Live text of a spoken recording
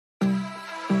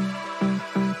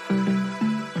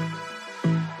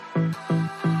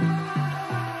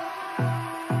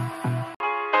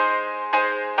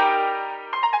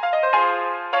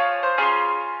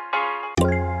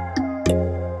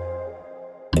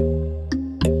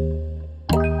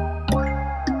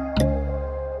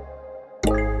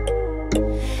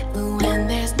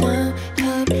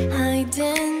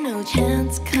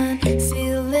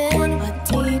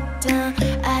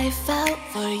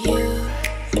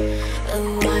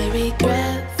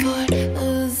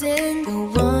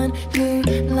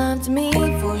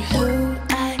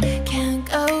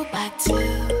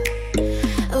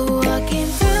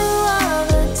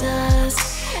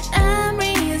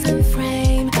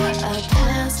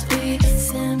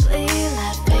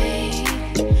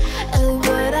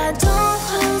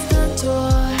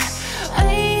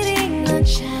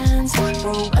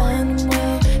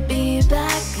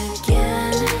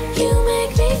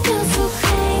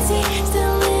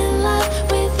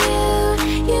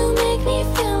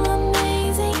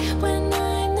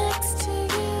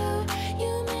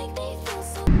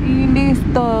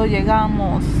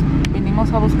llegamos.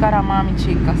 Vinimos a buscar a mami,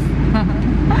 chicas.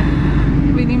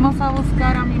 Vinimos a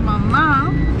buscar a mi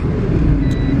mamá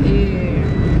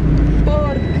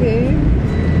porque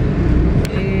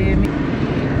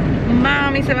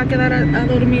mami se va a quedar a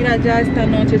dormir allá esta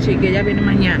noche, chicas. Ella viene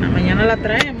mañana. Mañana la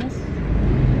traemos.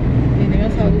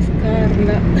 Vinimos a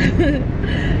buscarla.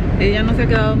 Ella no se ha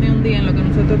quedado ni un día en lo que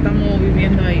nosotros estamos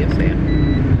viviendo ahí, o sea.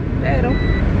 Pero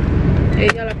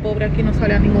ella, la pobre, aquí no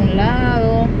sale a ningún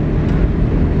lado.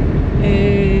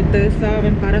 Ustedes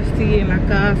saben, para así en la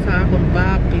casa con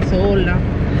papi sola,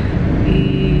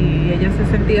 y ella se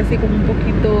sentía así como un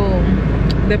poquito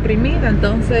deprimida.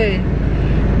 Entonces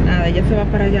nada, ella se va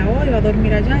para allá hoy, va a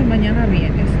dormir allá y mañana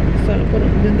viene, solo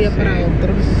de un día para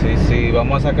otro. Sí,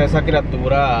 vamos a sacar a esa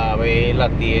criatura a ver la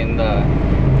tienda,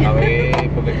 a ver,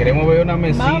 porque queremos ver una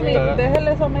mesita. Mami,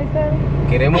 déjele eso a Mercedes.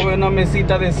 Queremos ver una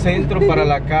mesita de centro para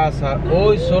la casa.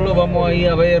 Hoy solo vamos a ir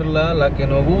a verla, la que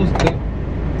nos guste,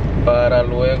 para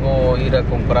luego ir a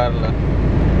comprarla.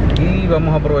 Y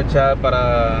vamos a aprovechar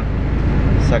para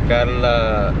sacar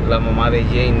la mamá de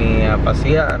Jenny a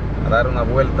pasear, a dar una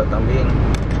vuelta también.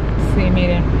 Sí,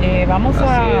 miren, vamos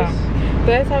a...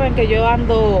 Ustedes saben que yo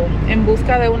ando en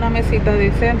busca de una mesita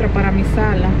de centro para mi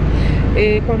sala.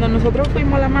 Cuando nosotros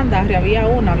fuimos a la Mandarria había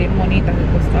una bien bonita que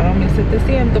costaba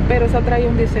 1.700, pero esa traía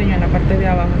un diseño en la parte de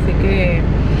abajo, así que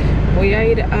voy a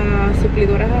ir a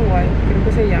Suplidoras Hawaii, creo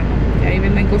que se llama. Ahí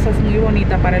venden cosas muy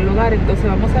bonitas para el hogar, entonces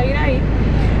vamos a ir ahí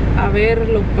a ver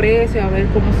los precios, a ver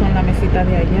cómo son las mesitas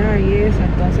de allá y eso.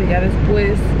 Entonces ya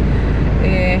después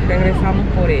regresamos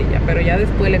por ella, pero ya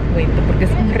después les cuento, porque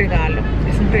es un regalo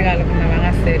que me van a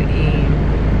hacer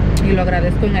y lo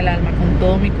agradezco en el alma, con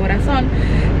todo mi corazón,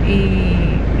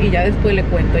 y ya después le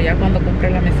cuento, ya cuando compré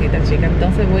la mesita, chica.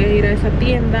 Entonces voy a ir a esa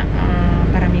tienda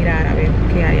para mirar a ver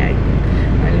qué hay ahí,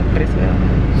 a ver los precios.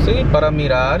 Sí, para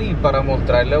mirar y para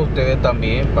mostrarle a ustedes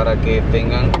también, para que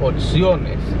tengan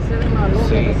opciones.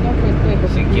 Sí.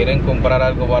 Si quieren comprar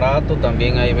algo barato,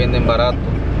 también ahí venden barato.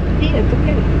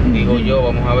 Digo yo,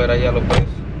 vamos a ver allá los precios.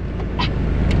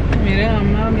 Miren a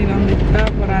mami, ¿dónde está?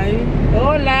 Por ahí.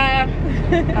 Hola,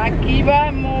 aquí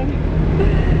vamos.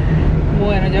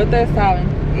 Bueno, ya ustedes saben.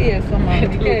 Y eso, mami,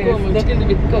 ¿qué es?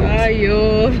 Ay,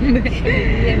 hombre.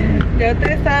 Ya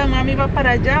ustedes saben, mami va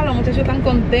para allá. Los muchachos están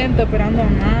contentos esperando a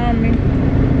mami.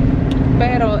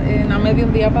 Pero no me de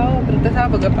un día para otro, usted sabe,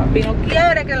 porque papi no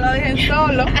quiere que lo dejen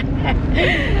solo.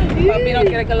 Papi no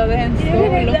quiere que lo dejen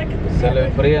solo. Se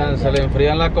le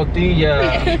enfrían las costillas.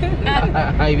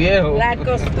 Ay, viejo. La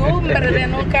costumbre de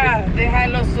nunca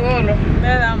dejarlo solo.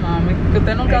 ¿Verdad, mami? Que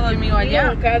usted nunca ha dormido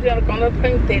allá. Nunca, cuando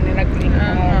estoy en la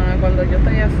clínica. Cuando yo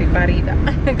estoy así, parida.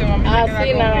 Que mami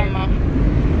así nada más.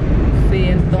 Sí,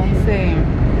 entonces,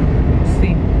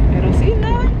 sí. Pero sí,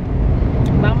 nada.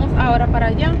 Vamos ahora para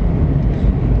allá.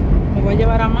 Me voy a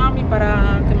llevar a mami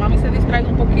para que mami se distraiga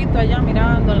un poquito allá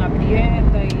mirando en la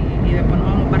tienda, y después nos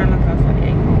vamos para la casa de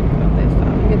ahí.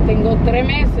 Que tengo 3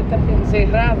 meses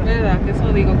encerrada. ¿Verdad? Que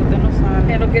eso digo, que usted no sale.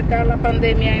 Pero que está la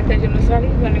pandemia esta, yo no he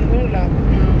salido a ningún lado.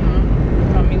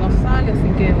 Mami no sale, así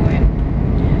que bueno.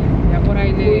 Ya por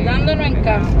ahí cuidándonos en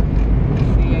casa.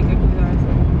 Sí, hay que cuidarse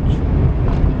mucho.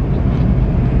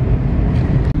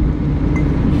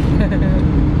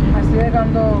 Así es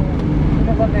cuando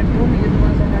uno pone el boom y yo te voy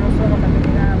a enseñar los ojos para que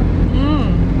miran.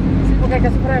 Sí, porque hay que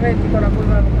sufrir ver con la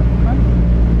curva de los animales.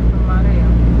 Marea.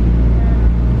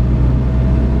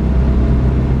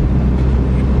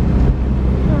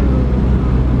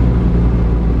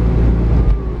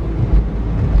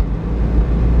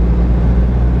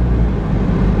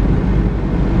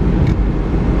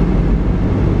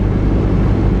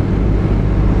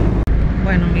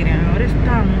 Bueno, miren, ahora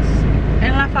estamos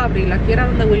en la fábrica, aquí era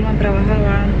donde Wilman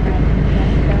trabajaba antes.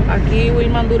 Aquí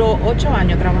Wilman duró 8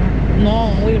 años trabajando.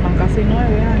 No, Wilman, casi 9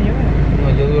 años. No,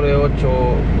 yo duré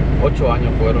 8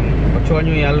 años, fueron 8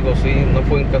 años y algo, sí, no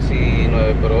fue casi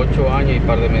 9, pero 8 años y un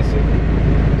par de meses.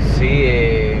 Sí,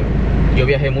 yo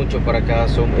viajé mucho para acá,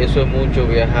 eso es mucho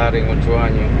viajar en 8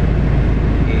 años.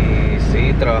 Y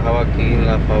sí, trabajaba aquí en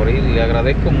la fábrica, le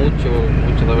agradezco mucho,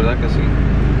 de verdad que sí.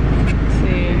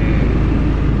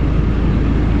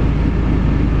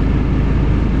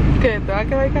 ¿Qué? ¿Te va a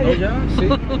quedar callado? No, ya, sí.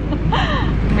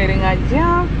 Miren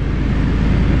allá.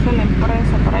 Esa es la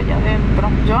empresa para allá adentro.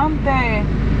 Yo antes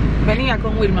venía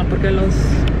con Wilma porque Ay,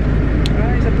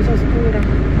 se puso oscura la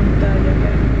pantalla.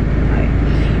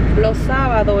 Ay. Los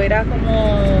sábados era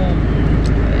como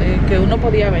que uno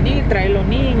podía venir, traer los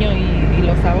niños, y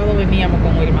los sábados veníamos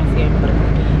con Wilma siempre.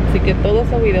 Así que todos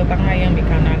esos videos están ahí en mi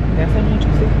canal. De hace mucho,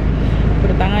 sí.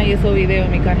 Pero están ahí esos videos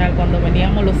en mi canal. Cuando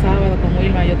veníamos los sábados con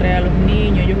Wilma, yo traía a los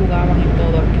niños, ellos jugaban y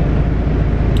todo aquí.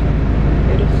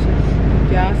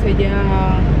 nosotros. Ya hace ya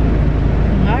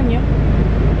un año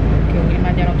que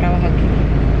Wilma ya no trabaja aquí.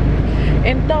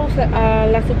 Entonces, a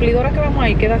la suplidora que vamos a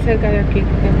ir queda cerca de aquí,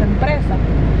 de esta empresa,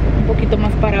 un poquito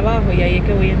más para abajo, y ahí es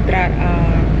que voy a entrar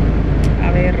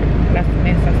a ver las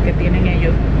mesas que tienen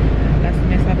ellos, las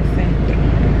mesas de centro,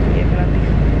 y es gratis.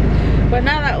 Pues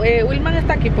nada, Wilman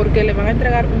está aquí porque le van a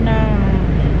entregar una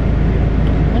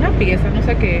pieza, no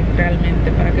sé qué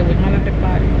realmente, para que Wilman la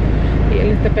repare, y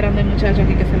él está esperando al muchacho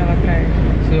aquí que se la va a traer.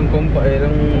 Sí, era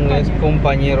un ex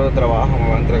compañero de trabajo, me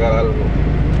va a entregar algo.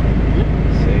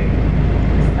 Sí.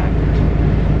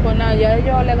 Pues nada, ya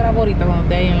yo le grabo ahorita cuando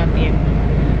esté ahí en la tienda.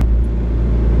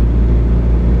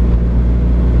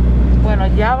 Bueno,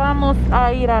 ya vamos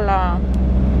a ir a la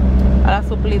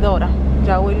suplidora.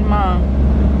 Ya Wilma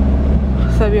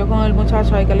se vio con el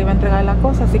muchacho ahí que le iba a entregar la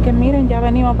cosa. Así que miren, ya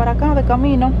venimos para acá de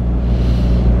camino.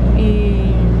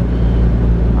 Y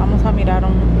vamos a mirar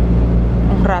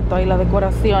un rato ahí las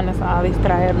decoraciones, a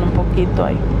distraernos un poquito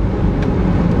ahí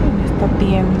en esta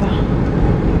tienda.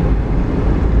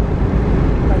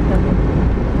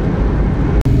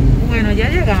 Bueno, ya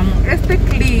llegamos. Este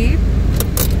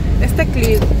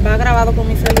clip va grabado con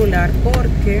mi celular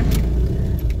porque...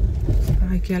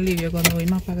 Ay, qué alivio cuando voy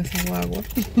más para esa guagua.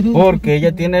 Porque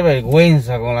ella tiene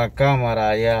vergüenza con la cámara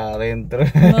allá adentro.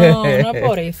 No es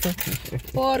por eso.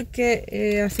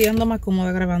 Porque así ando más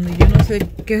cómoda grabando. Y yo no sé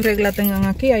qué regla tengan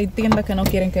aquí. Hay tiendas que no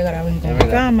quieren que graben con la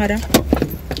cámara.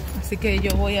 Así que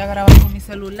yo voy a grabar con mi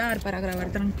celular para grabar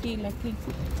tranquila aquí.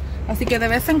 Así que de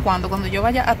vez en cuando yo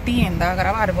vaya a tienda a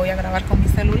grabar, voy a grabar con mi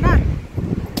celular.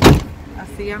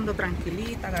 Así ando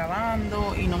tranquilita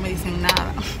grabando y no me dicen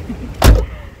nada.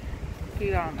 Aquí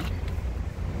vamos.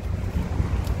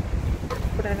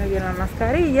 Ponerme bien la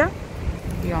mascarilla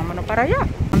y vámonos para allá.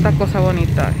 Cuántas cosas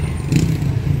bonitas.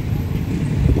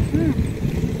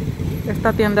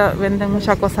 Esta tienda vende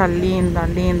muchas cosas lindas.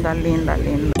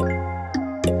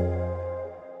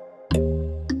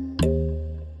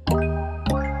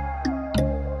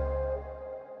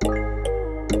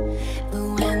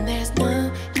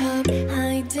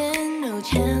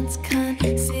 Chance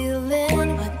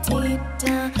concealing what deep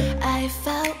down I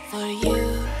felt for you.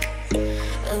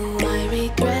 Oh, I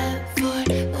regret for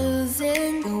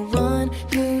losing the one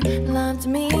who loved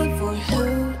me, for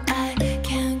who I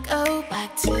can't go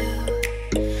back to.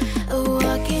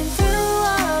 Walking through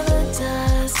all the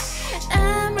dust,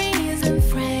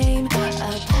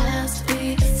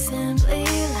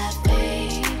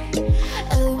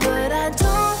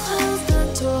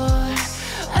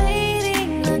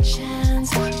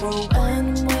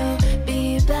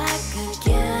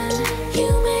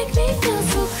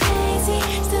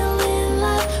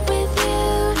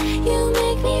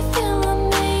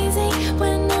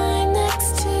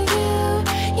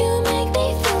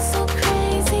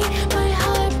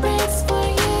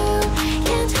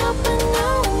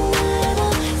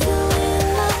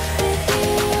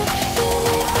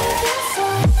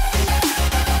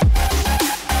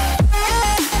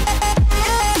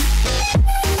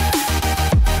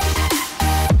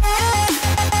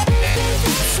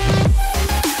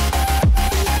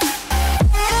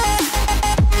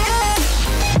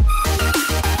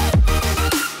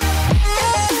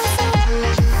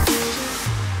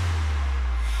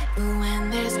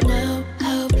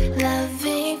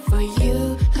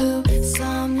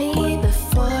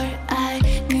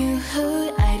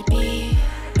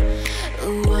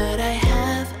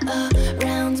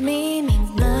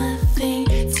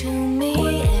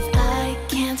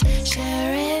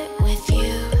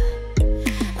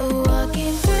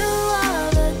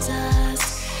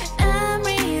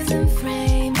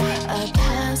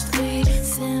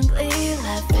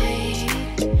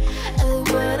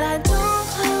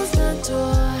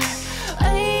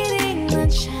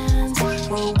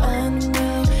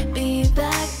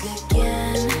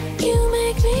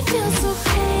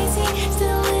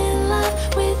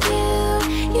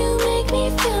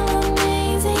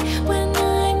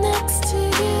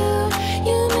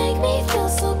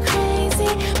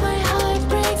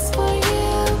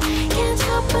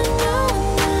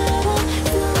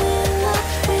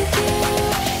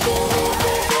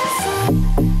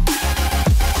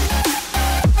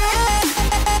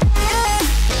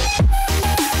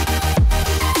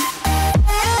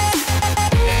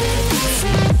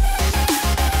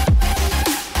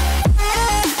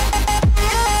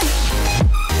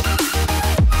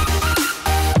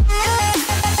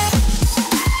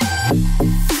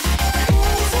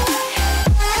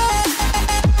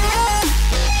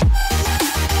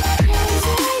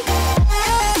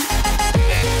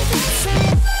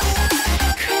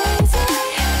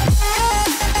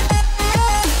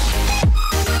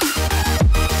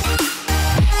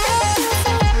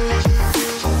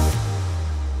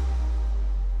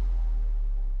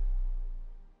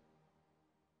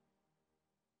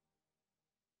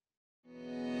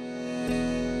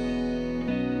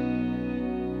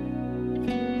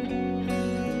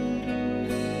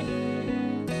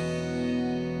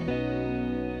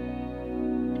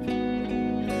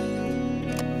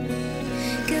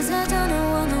 I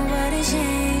don't want nobody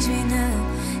change me now.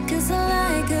 Cause I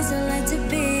like to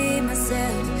be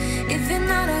myself. If you're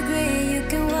not agree, you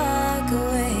can walk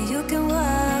away. You can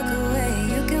walk away,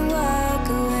 you can walk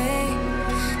away.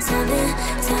 Something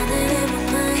in my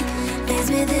mind makes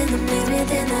me think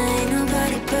I ain't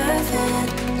nobody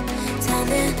perfect.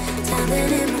 Something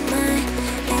in my mind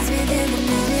makes me think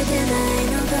I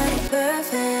ain't nobody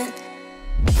perfect.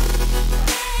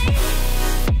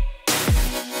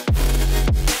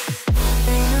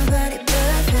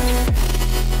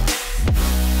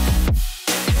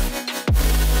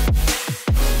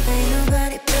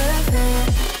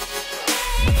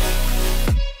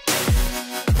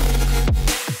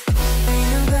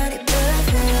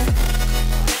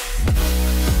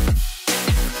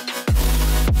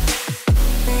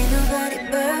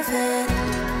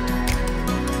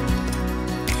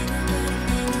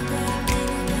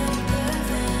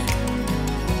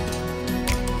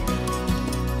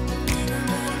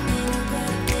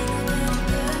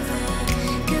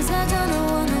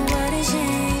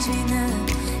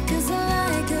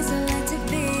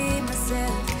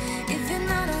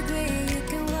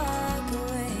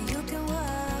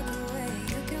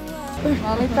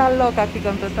 Mami está loca aquí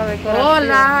con toda esta decoración.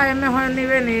 Hola, es mejor ni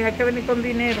venir, hay que venir con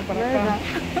dinero para acá.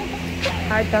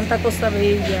 Hay tanta cosa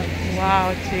bella.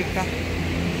 Wow, chica.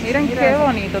 Miren qué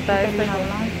bonito está este.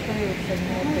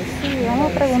 Sí,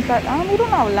 vamos a preguntar. Ah, mira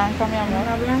una blanca, mi amor.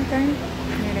 Una blanca, ¿eh?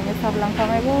 Miren, esta blanca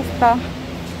me gusta.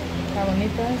 Está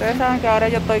bonita esa. Ustedes saben que ahora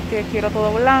yo estoy que quiero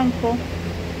todo blanco.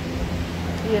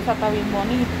 Y esa está bien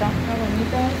bonita. Está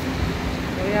bonita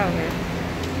esa. Voy a ver.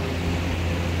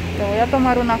 Le voy a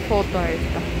tomar una foto a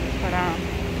esta para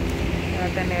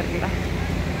tenerla.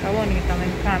 Está bonita, me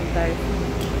encanta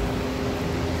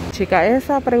esa. Chica,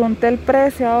 esa pregunté el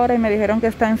precio ahora y me dijeron que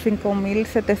está en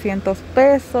 5.700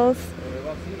 pesos.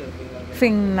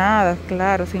 Sin nada,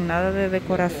 claro, sin nada de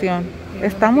decoración.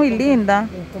 Está muy linda.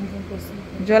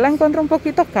 Yo la encuentro un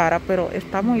poquito cara, pero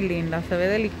está muy linda, se ve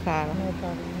delicada.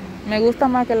 Me gusta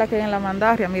más que la que hay en la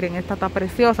mandarria. Miren, esta está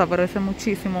preciosa, pero esa es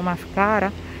muchísimo más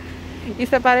cara. Y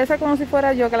se parece como si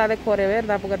fuera yo que la decore,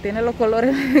 ¿verdad? Porque tiene los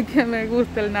colores que me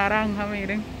gusta, el naranja,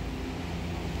 miren.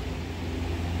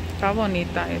 Está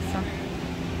bonita esa.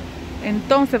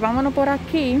 Entonces, vámonos por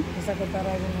aquí.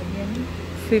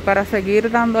 Sí, para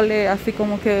seguir dándole así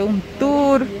como que un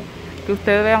tour. Que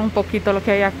ustedes vean un poquito lo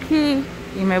que hay aquí.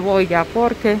 Y me voy ya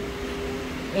porque...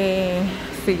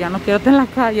 sí, ya no quiero estar en la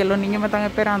calle, los niños me están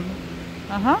esperando.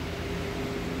 Ajá.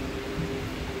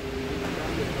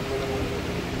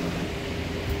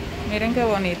 Miren qué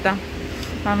bonita.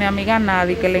 A mi amiga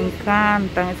Nadie, que le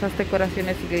encantan esas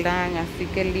decoraciones glam, así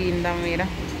que linda, mira.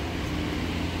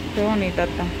 Qué bonita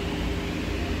está.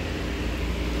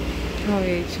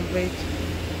 Bello.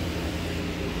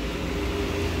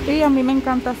 Y a mí me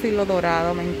encanta así lo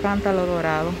dorado, me encanta lo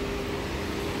dorado.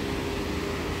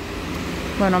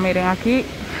 Bueno, miren, aquí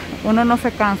uno no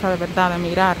se cansa de verdad de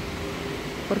mirar,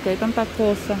 porque hay tantas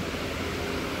cosas.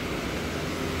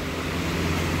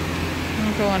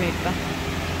 Qué bonita.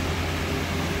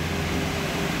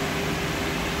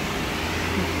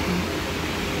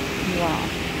 Wow.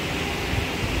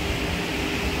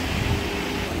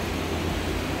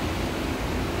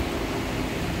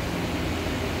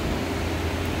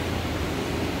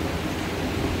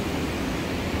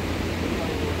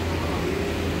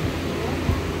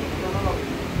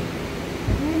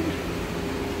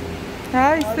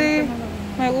 Ay, sí,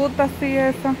 me gusta así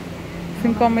esa.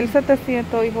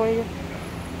 5.700, dijo ella.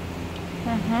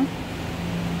 Ajá.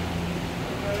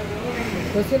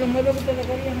 Pues si los muebles que te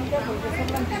decorían acá, porque son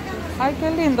blanquitos. Ay, qué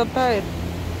lindo está esto.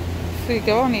 Sí,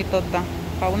 qué bonito está.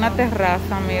 Para una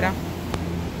terraza, mira.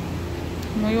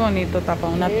 Muy bonito está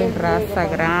para una terraza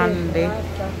grande.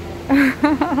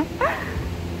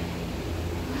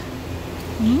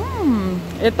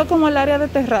 Esto como el área de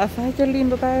terraza. Ay, qué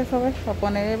lindo está eso, ¿ves? Para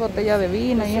poner botella de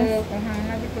vino y eso.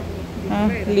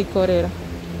 Licorera.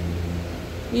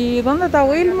 ¿Y dónde está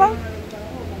Wilma?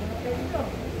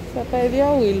 Se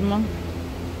perdió Wilma.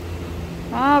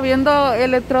 Ah, viendo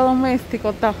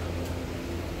electrodoméstico está.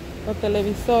 Los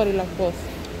televisores y las cosas.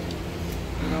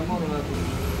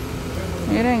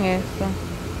 Miren esto.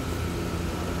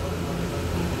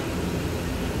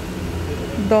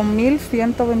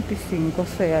 2.125, o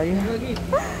sea,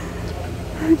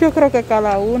 yo creo que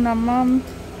cada una, mami.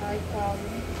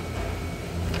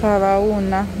 Cada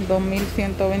una,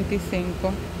 2.125.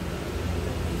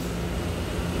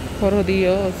 Por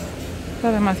Dios,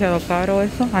 está demasiado caro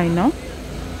eso. Ay, no.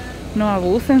 No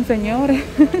abusen, señores.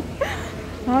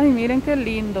 Ay, miren qué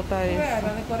lindo está eso. Ajá.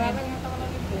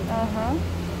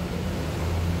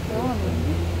 Qué bonito.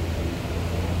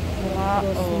 Wow.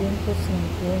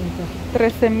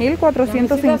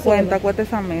 13.450 cuesta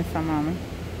esa mesa, mami.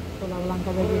 Con la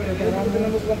blanca de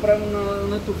Tenemos que comprar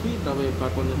una estufita, ve,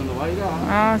 para cuando se nos vaya.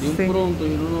 Ah, de un sí. pronto y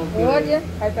uno no quiere. Oye,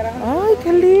 ahí está la Ay,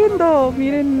 qué lindo.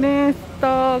 Miren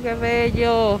esto, qué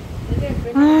bello.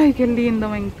 Ay, qué lindo,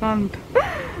 me encanta.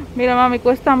 Mira, mami,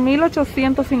 cuesta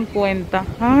 1.850.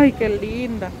 Ay, qué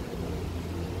linda.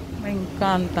 Me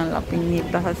encantan las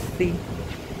piñitas así.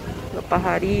 Los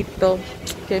pajaritos.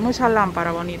 Que hay mucha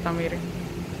lámpara bonita, miren.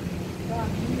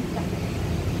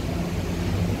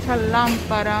 Mucha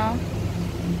lámpara.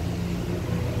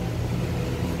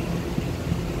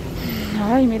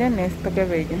 Ay, miren esto, qué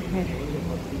bello. Miren.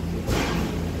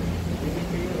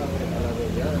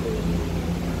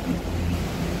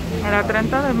 A la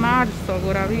 30 de marzo,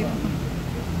 Guravito.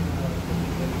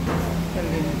 Qué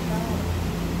lindo.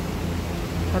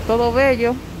 Está todo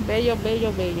bello, bello,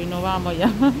 bello, bello. Y nos vamos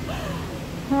ya.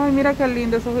 Ay, mira qué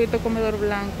lindo ese ojito comedor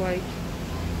blanco ahí.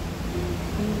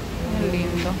 Qué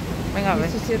lindo. Venga a ver.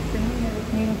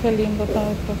 Mira qué lindo está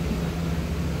esto aquí.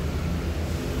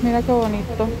 Mira qué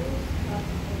bonito.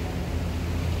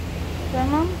 ¿Qué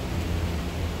llaman?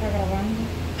 Está grabando.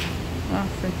 Ah,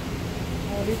 sí.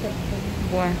 Ahorita.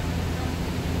 Bueno.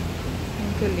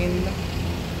 Qué lindo.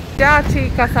 Ya,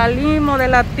 chicas, salimos de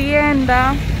la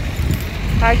tienda.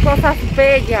 Hay cosas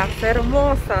bellas,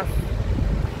 hermosas,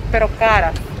 pero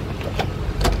caras.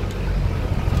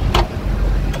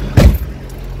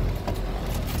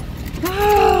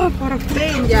 ¡Ah! Por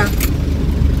fin ya.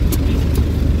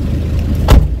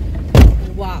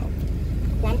 Wow.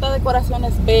 Cuántas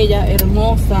decoraciones bellas,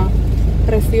 hermosas,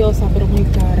 preciosas, pero muy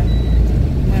caras.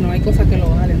 Bueno, hay cosas que lo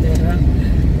valen, de verdad.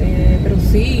 Pero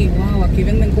sí, wow, aquí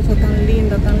venden cosas tan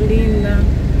lindas,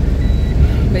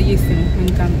 bellísimo. Me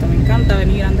encanta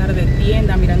venir a andar de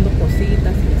tienda mirando cositas y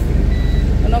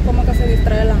así. Uno como que se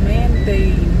distrae la mente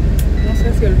y no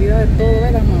sé, se olvida de todo,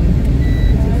 ¿verdad, mami?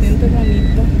 Se siente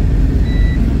bonito.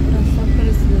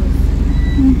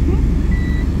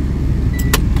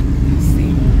 Sí.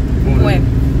 Bueno,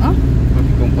 ¿ah?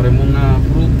 Aquí compremos una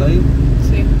fruta ahí.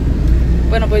 Sí.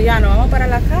 Bueno, pues ya nos vamos para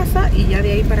la casa y ya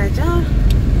de ahí para allá.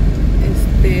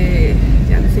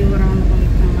 Ya les sigo grabando con mi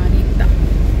camarita.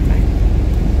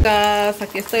 Bye.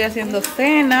 Aquí estoy haciendo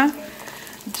cena.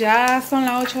 Ya son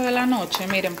las 8 de la noche.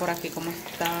 Miren por aquí cómo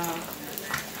está.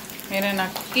 Miren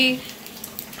aquí.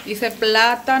 Hice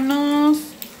plátanos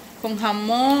con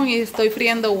jamón y estoy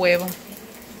friendo huevo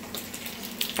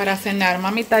para cenar.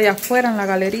 Mami está allá afuera en la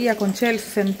galería con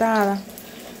Chelsea sentada.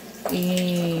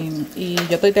 Y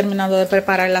yo estoy terminando de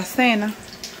preparar la cena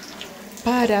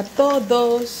para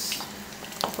todos.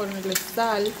 Ponerle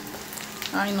sal.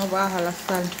 Ay, no baja la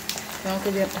sal. Tengo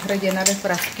que rellenar el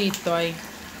frasquito ahí.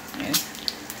 Miren.